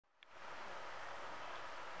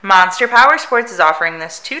Monster Powersports is offering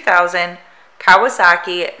this 2000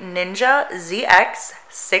 Kawasaki Ninja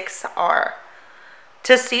ZX-6R.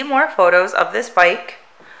 To see more photos of this bike,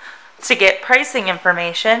 to get pricing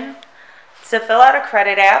information, to fill out a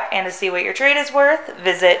credit app, and to see what your trade is worth,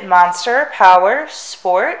 visit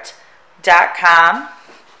monsterpowersport.com.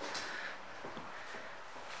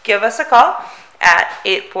 Give us a call at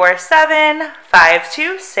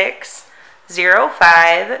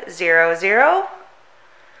 847-526-0500,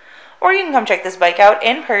 or you can come check this bike out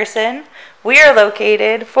in person. We are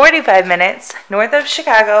located 45 minutes north of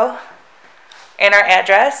Chicago, and our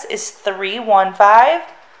address is 315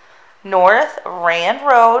 North Rand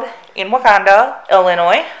Road in Wauconda,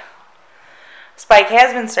 Illinois. This bike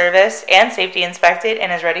has been serviced and safety inspected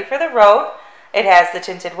and is ready for the road. It has the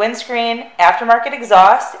tinted windscreen, aftermarket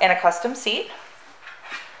exhaust, and a custom seat.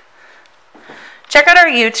 Check out our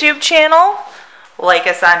YouTube channel, like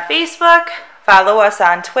us on Facebook, follow us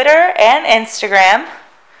on Twitter and Instagram.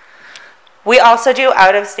 We also do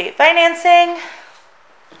out-of-state financing,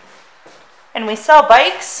 and we sell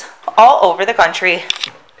bikes all over the country.